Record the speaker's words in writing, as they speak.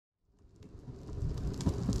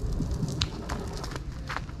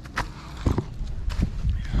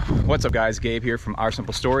What's up guys, Gabe here from Our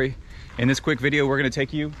Simple Story. In this quick video, we're gonna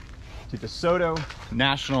take you to DeSoto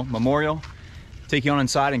National Memorial, take you on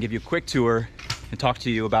inside and give you a quick tour and talk to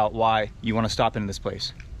you about why you wanna stop into this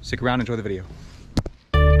place. Stick around, enjoy the video.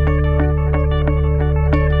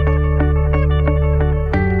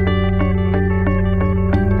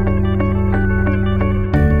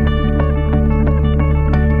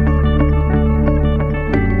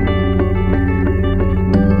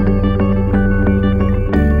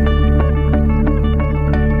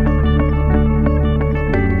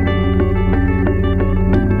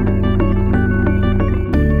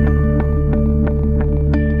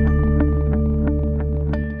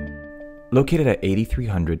 Located at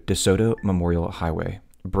 8300 DeSoto Memorial Highway,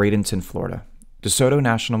 Bradenton, Florida, DeSoto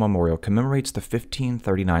National Memorial commemorates the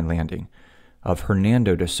 1539 landing of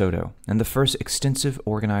Hernando de Soto and the first extensive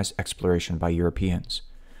organized exploration by Europeans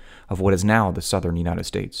of what is now the southern United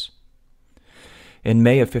States. In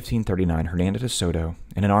May of 1539, Hernando de Soto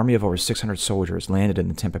and an army of over 600 soldiers landed in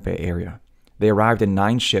the Tampa Bay area. They arrived in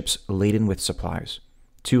 9 ships laden with supplies,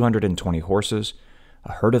 220 horses,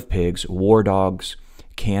 a herd of pigs, war dogs,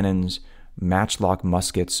 cannons, matchlock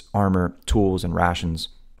muskets, armor, tools, and rations.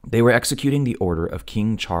 They were executing the order of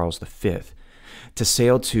King Charles V to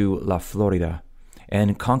sail to La Florida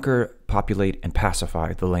and conquer, populate, and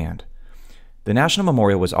pacify the land. The National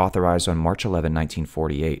Memorial was authorized on March 11,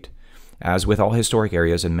 1948. As with all historic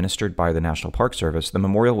areas administered by the National Park Service, the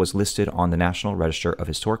memorial was listed on the National Register of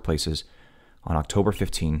Historic Places on October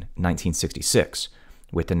 15, 1966,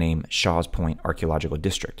 with the name Shaw's Point Archaeological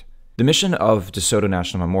District. The mission of DeSoto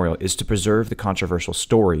National Memorial is to preserve the controversial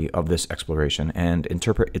story of this exploration and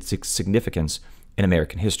interpret its significance in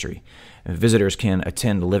American history. Visitors can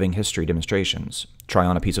attend living history demonstrations, try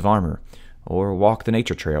on a piece of armor, or walk the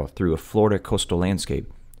nature trail through a Florida coastal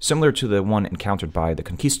landscape, similar to the one encountered by the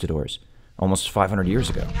conquistadors almost 500 years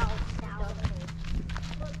ago.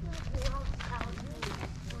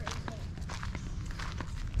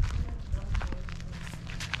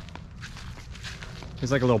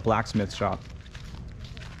 It's like a little blacksmith shop.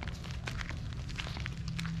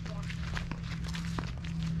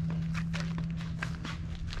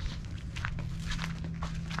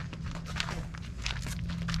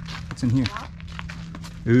 What's in here?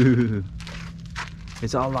 Ooh,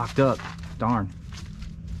 it's all locked up. Darn.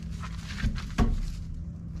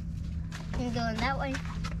 I'm going that way.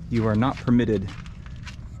 You are not permitted.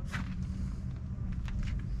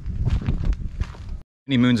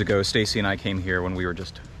 Many moons ago, Stacy and I came here when we were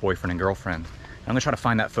just boyfriend and girlfriend. I'm gonna try to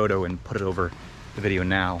find that photo and put it over the video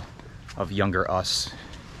now of younger us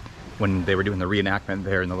when they were doing the reenactment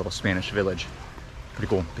there in the little Spanish village. Pretty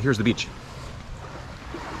cool. But here's the beach.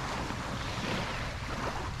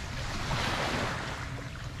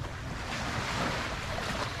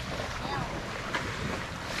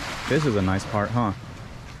 This is a nice part, huh?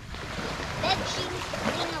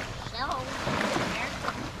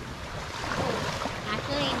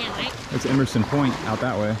 It's Emerson Point out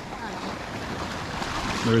that way.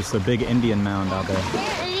 There's the big Indian mound out there. Are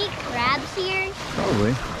there any crabs here?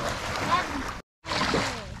 Probably.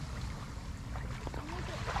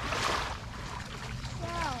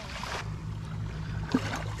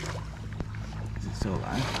 Is it still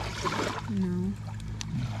alive? No.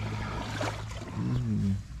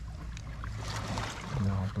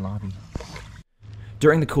 No, lobby.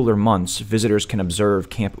 During the cooler months, visitors can observe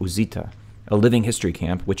Camp Uzita, a living history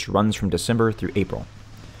camp which runs from December through April.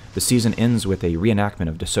 The season ends with a reenactment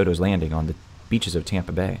of DeSoto's landing on the beaches of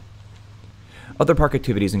Tampa Bay. Other park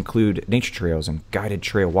activities include nature trails and guided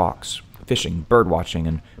trail walks, fishing, bird watching,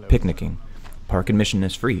 and picnicking. Park admission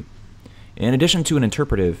is free. In addition to an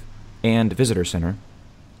interpretive and visitor center,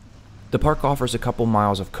 the park offers a couple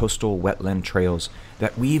miles of coastal wetland trails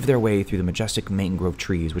that weave their way through the majestic mangrove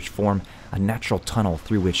trees which form a natural tunnel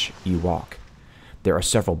through which you walk. There are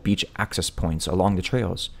several beach access points along the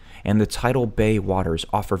trails, and the tidal bay waters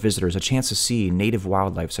offer visitors a chance to see native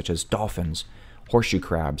wildlife such as dolphins, horseshoe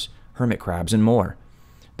crabs, hermit crabs, and more.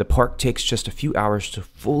 The park takes just a few hours to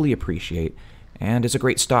fully appreciate and is a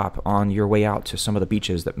great stop on your way out to some of the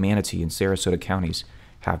beaches that Manatee and Sarasota Counties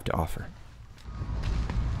have to offer.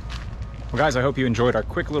 Well guys, I hope you enjoyed our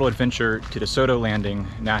quick little adventure to DeSoto Landing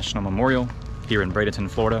National Memorial here in Bradenton,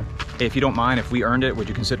 Florida. If you don't mind, if we earned it, would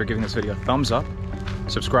you consider giving this video a thumbs up?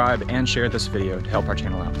 Subscribe and share this video to help our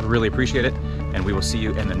channel out. I really appreciate it, and we will see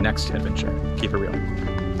you in the next adventure. Keep it real.